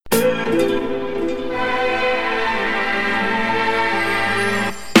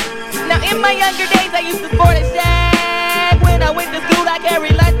my younger days, I used to sport a shag. When I went to school, I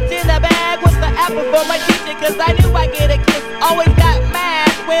carried lunch in a bag with the apple for my teacher, cause I knew I'd get a kiss. Always got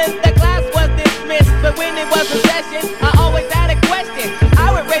mad when the class was dismissed, but when it was a session, I always had a question.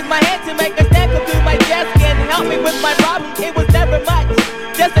 I would raise my hand to make a step up through my desk and help me with my problem. It was never much,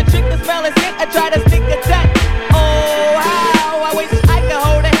 just a trick to smell and sit. I try to stick a touch. Oh, how I wish I could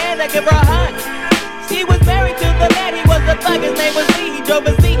hold her hand and give her a hug. She was married to the man, he was a thug, his name was Lee. He drove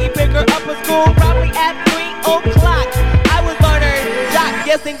a Z, he picked her up from school probably at 3 o'clock. I was on her jock,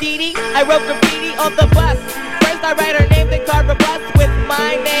 yes indeedy. I wrote graffiti on the bus. First I write her name, then carve a bus with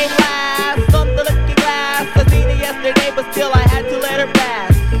my name last on the looking glass. I seen her yesterday, but still I had to let her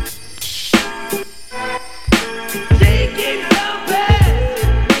pass. She keeps on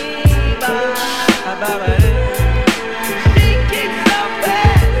passing me by. She keeps on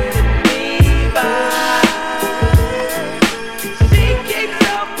passing me by. She keeps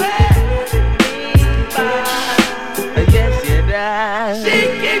on passing me by. Yes, she does. She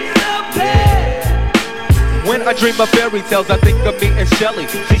keeps on passing. When I dream of fairy tales, I think of me and Shelly.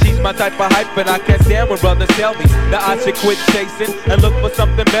 She's my type of hype, and I can't stand when brothers tell me that I should quit chasing and look for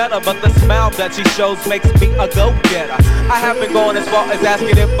something better. But the smile that she shows makes me a go-getter. I haven't gone as far as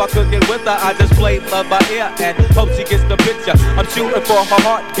asking if I could get with her. I just played love by ear and hope she gets the picture. I'm shooting for her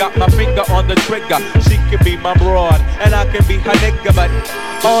heart, got my finger on the trigger. She can be my broad, and I can be her nigga, but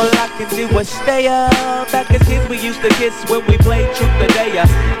all I can do is stay up. Back as kids, we used to kiss when we played truth or dare.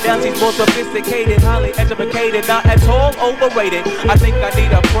 Now she's more sophisticated, highly educated, not at all overrated. I think I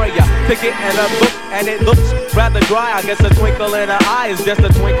need a prayer to get in her book, and it looks rather dry. I guess a twinkle in her eye is just a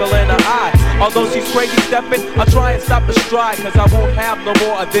twinkle in her eye. Although she's crazy stepping, I'll try and stop the stride, cause I won't have no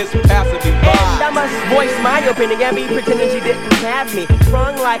more of this passing me by. And I must voice my opinion and be pretending she didn't have me.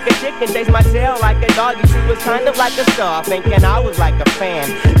 Sprung like a chicken, chased my tail like a doggy. She was kind of like a star, thinking I was like a fan.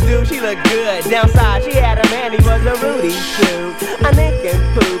 Dude, she looked good. Downside, she had a man, he was a Rudy too. A Nick and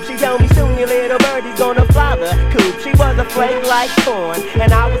poop. She told me soon your little birdie's gonna fly the coop. She was a flake like corn,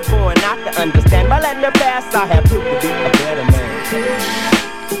 and I was born not to understand. By letting her pass, I have proved to be a better man.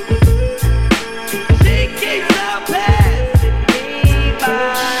 She keeps on passing me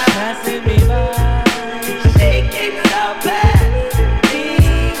by. Passing me by. She keeps on passing me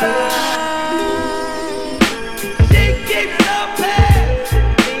by. She keeps on passing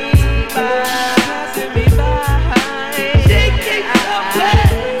me by. Passing me by. She keeps on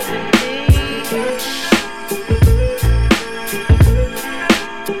passing me by.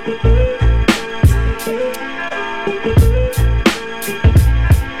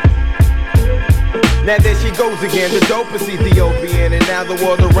 Now there she goes again, the dopest Ethiopian. And now the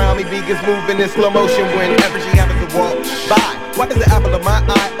world around me begins moving in slow motion whenever she happens to walk by. Why does the apple of my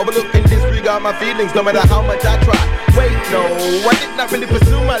eye overlook and disregard my feelings no matter how much I try? Wait, no, I did not really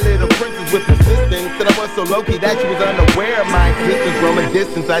pursue my little princess with insistence. That I was so low-key that she was unaware of my existence. From a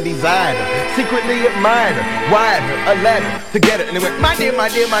distance I desired her, secretly admired her, wired her a letter to get her. And it went, my dear, my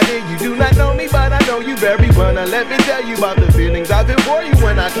dear, my dear, you do not know me, but I know you very well. Now let me tell you about the feelings I feel for you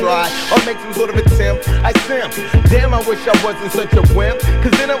when I try or make some sort of attempt. I simp. Damn, I wish I wasn't such a wimp,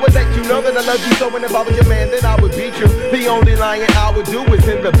 cause then I would let you know that I love you so. And if I was your man, then I would beat you. The only lying I would do is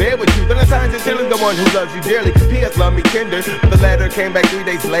in the bed with you. Then I signed to Tilly's the one who loves you dearly. P.S. love me tender, but the letter came back 3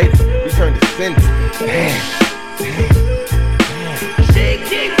 days later. Returned to sender. Damn. She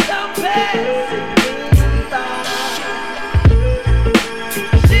keeps on passing me by.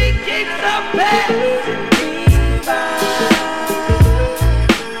 She keeps on passing me by.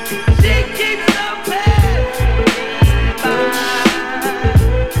 She keeps on passing me by.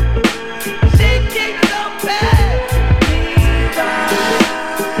 She keeps on passing me by.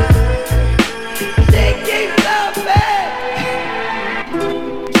 She keeps on passing.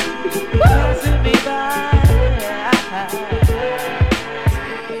 Woo!